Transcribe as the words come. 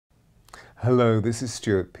Hello, this is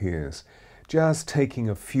Stuart Pearce. Just taking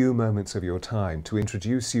a few moments of your time to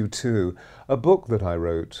introduce you to a book that I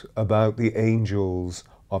wrote about the angels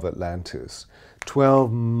of Atlantis.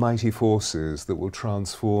 12 mighty forces that will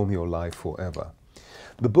transform your life forever.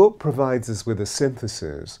 The book provides us with a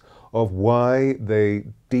synthesis of why they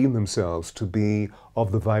deem themselves to be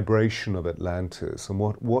of the vibration of Atlantis and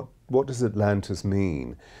what does Atlantis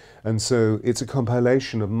mean. And so it's a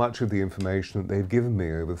compilation of much of the information that they've given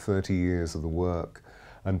me over 30 years of the work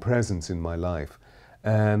and presence in my life,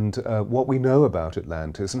 and what we know about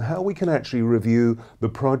Atlantis and how we can actually review the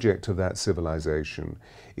project of that civilization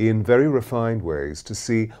in very refined ways to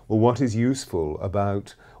see, well, what is useful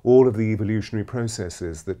about all of the evolutionary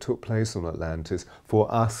processes that took place on Atlantis for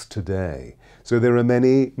us today. So there are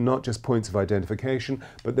many, not just points of identification,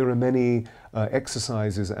 but there are many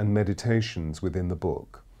exercises and meditations within the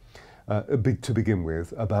book. To begin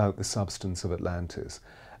with, about the substance of Atlantis.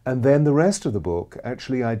 And then the rest of the book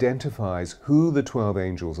actually identifies who the 12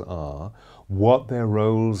 angels are, what their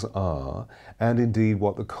roles are, and indeed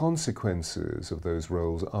what the consequences of those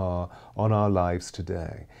roles are on our lives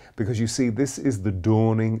today. Because you see, this is the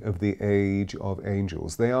dawning of the age of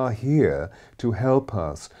angels. They are here to help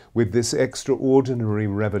us with this extraordinary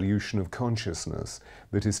revolution of consciousness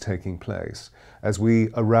that is taking place as we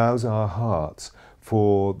arouse our hearts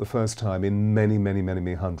for the first time in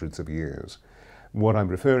many hundreds of years. What I'm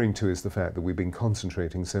referring to is the fact that we've been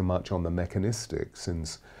concentrating so much on the mechanistic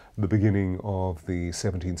since the beginning of the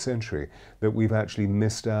 17th century that we've actually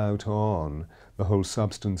missed out on the whole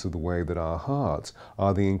substance of the way that our hearts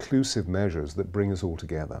are the inclusive measures that bring us all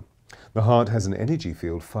together. The heart has an energy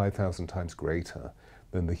field 5,000 times greater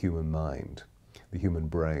than the human mind, the human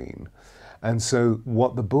brain. And so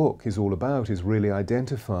what the book is all about is really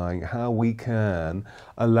identifying how we can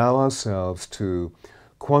allow ourselves to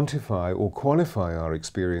quantify or qualify our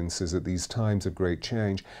experiences at these times of great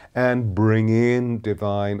change and bring in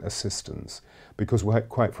divine assistance. Because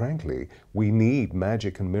quite frankly, we need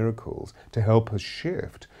magic and miracles to help us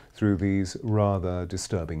shift through these rather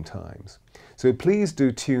disturbing times. So please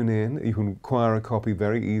do tune in. You can acquire a copy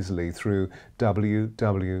very easily through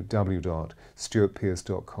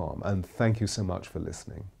www.stuartpearce.com. And thank you so much for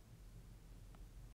listening.